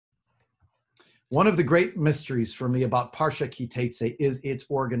One of the great mysteries for me about Parshat Tetze is its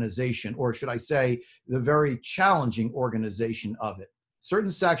organization, or should I say, the very challenging organization of it.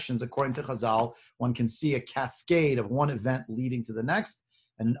 Certain sections, according to Chazal, one can see a cascade of one event leading to the next,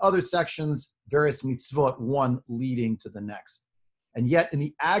 and in other sections, various mitzvot, one leading to the next. And yet, in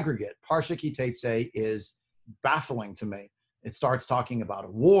the aggregate, Parshat Tetze is baffling to me. It starts talking about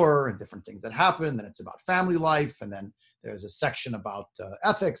a war and different things that happen, then it's about family life, and then there's a section about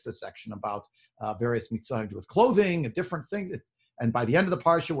ethics, a section about various mitzvot to do with clothing and different things. And by the end of the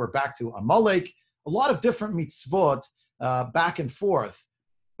parsha, we're back to Amalek, a lot of different mitzvot back and forth.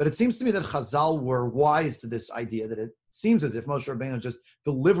 But it seems to me that Chazal were wise to this idea that it seems as if Moshe Rabbeinu is just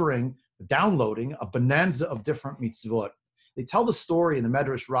downloading a bonanza of different mitzvot. They tell the story in the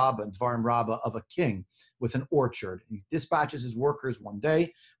Medrash Rabbah and Dvarim Rabbah of a king with an orchard. He dispatches his workers one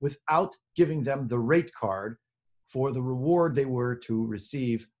day without giving them the rate card for the reward they were to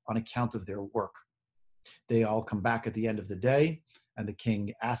receive on account of their work. They all come back at the end of the day, and the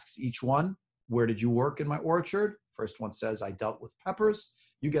king asks each one, "Where did you work in my orchard?" First one says, "I dealt with peppers."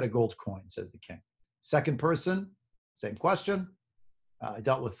 "You get a gold coin," says the king. Second person, same question. "I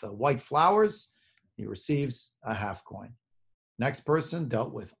dealt with white flowers." He receives a half coin. Next person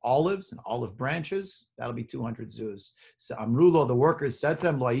dealt with olives and olive branches. That'll be 200 zuz. So Amrulo, the workers said to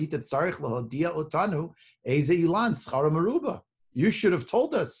him, "You should have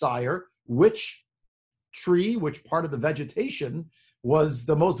told us, sire, which tree, which part of the vegetation was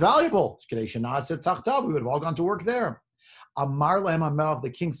the most valuable. We would have all gone to work there." Amar lehem HaMelech, the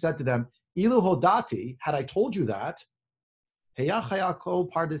king said to them, "Ilu hodati, had I told you that,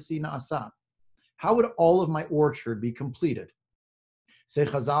 how would all of my orchard be completed?" Say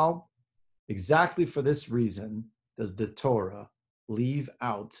Chazal, exactly for this reason does the Torah leave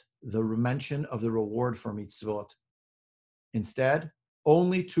out the mention of the reward for mitzvot. Instead,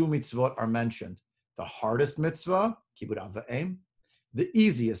 only two mitzvot are mentioned. The hardest mitzvah, kibud av v'em, the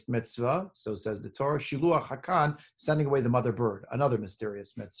easiest mitzvah, so says the Torah, shiluach hakan, sending away the mother bird, another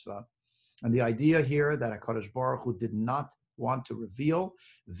mysterious mitzvah. And the idea here that HaKadosh Baruch Hu did not want to reveal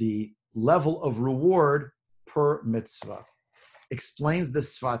the level of reward per mitzvah explains the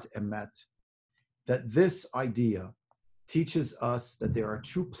Sfat Emet, that this idea teaches us that there are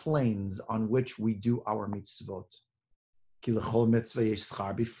two planes on which we do our mitzvot. Ki l'chol mitzvah yesh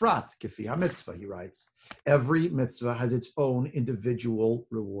schar bifrat, kefi ha-mitzvah, he writes. Every mitzvah has its own individual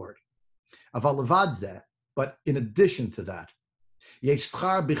reward. Aval levad zeh, but in addition to that, yesh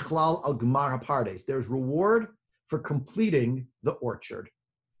schar bichlal al gmar hapardes, there's reward for completing the orchard.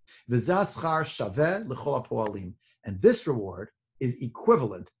 V'zeh schar shaveh l'chol hapoalim, and this reward is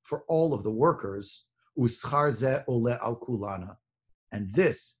equivalent for all of the workers, uschar zeh ole al kulana. And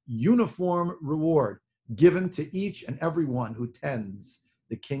this uniform reward given to each and every one who tends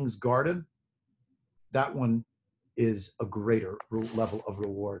the king's garden, that one is a greater level of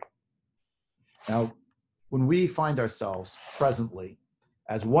reward. Now, when we find ourselves presently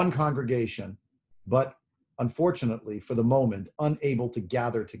as one congregation, but unfortunately for the moment, unable to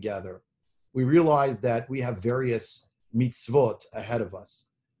gather together, we realize that we have various mitzvot ahead of us.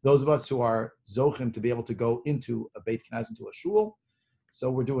 Those of us who are zochim to be able to go into a Beit Knesset, into a shul, so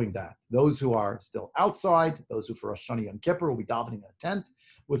we're doing that. Those who are still outside, those who for Rosh Hashanah Yom Kippur will be davening in a tent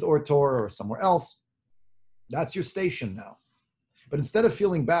with Or Torah or somewhere else, that's your station now. But instead of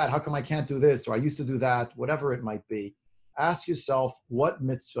feeling bad, how come I can't do this, or I used to do that, whatever it might be, ask yourself, what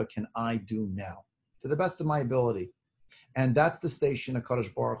mitzvah can I do now, to the best of my ability? And that's the station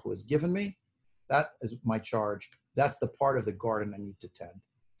HaKadosh Baruch Hu has given me. That is my charge. That's the part of the garden I need to tend.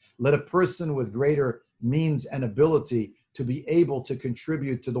 Let a person with greater means and ability to be able to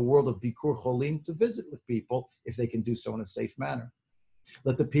contribute to the world of Bikur Cholim, to visit with people if they can do so in a safe manner.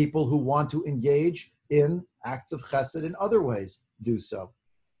 Let the people who want to engage in acts of chesed in other ways do so.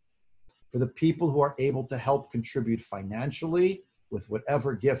 For the people who are able to help contribute financially with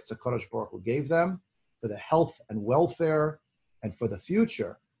whatever gifts HaKadosh Baruch Hu gave them, for the health and welfare and for the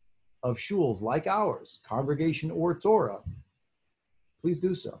future of shuls like ours, Congregation Or Torah, please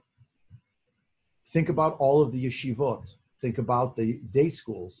do so. Think about all of the yeshivot. Think about the day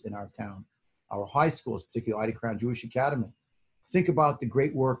schools in our town, our high schools, particularly Ida Crown Jewish Academy. Think about the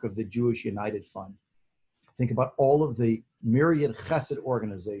great work of the Jewish United Fund. Think about all of the myriad chesed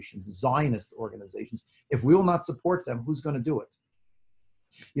organizations, Zionist organizations. If we will not support them, who's going to do it?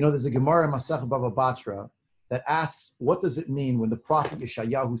 You know, there's a Gemara in Masech Bava Batra that asks, what does it mean when the prophet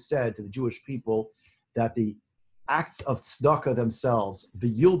Yeshayahu said to the Jewish people that the acts of tzedakah themselves, the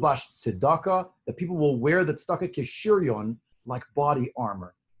yilbash tzedakah, that people will wear the tzedakah keshiryon, like body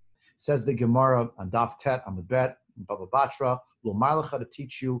armor. Says the Gemara on Daf Tet Amud Bet, in Baba Batra, Lo'malacha, to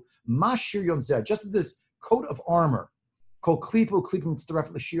teach you, Mashir Yonzeh, just as this coat of armor, Kol Klipu, Klipim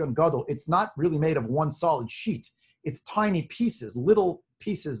Tzaref L'Shir Gadol, it's not really made of one solid sheet. It's tiny pieces, little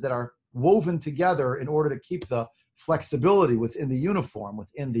pieces that are woven together in order to keep the flexibility within the uniform,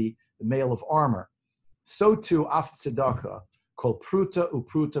 within the mail of armor. So too, Af Tzedakah, Kol Pruta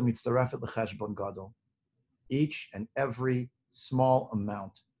Upruta Mitzarefet L'Cheshbon Gadol. Each and every small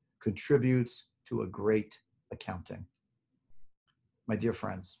amount contributes to a great accounting. My dear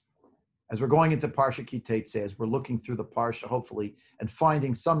friends, as we're going into Parshat Tetze, as we're looking through the Parsha, hopefully, and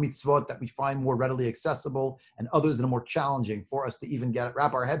finding some mitzvot that we find more readily accessible and others that are more challenging for us to even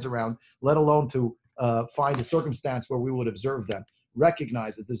wrap our heads around, let alone to find a circumstance where we would observe them.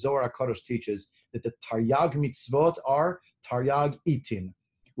 Recognize, as the Zohar HaKadosh teaches, that the Taryag mitzvot are Taryag itin,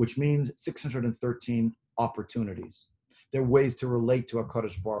 which means 613 opportunities. They're ways to relate to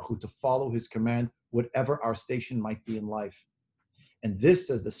HaKadosh Baruch Hu, to follow his command, whatever our station might be in life. And this,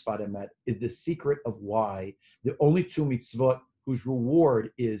 says the Sfat Emet, is the secret of why the only two mitzvot whose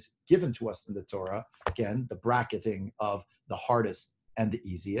reward is given to us in the Torah, again, the bracketing of the hardest and the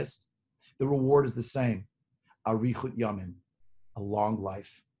easiest, the reward is the same, Arichut Yamim, a long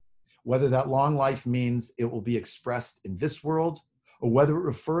life. Whether that long life means it will be expressed in this world, or whether it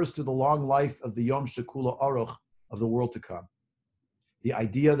refers to the long life of the Yom Shekula Aruch, of the world to come. The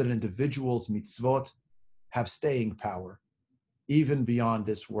idea that an individual's mitzvot have staying power, even beyond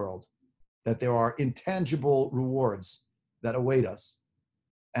this world, that there are intangible rewards that await us,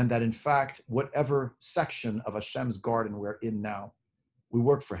 and that in fact, whatever section of Hashem's garden we're in now, we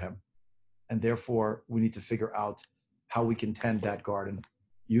work for him, and therefore we need to figure out how we can tend that garden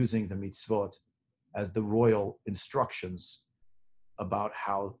using the mitzvot as the royal instructions about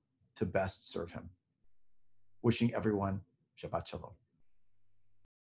how to best serve him. Wishing everyone Shabbat Shalom.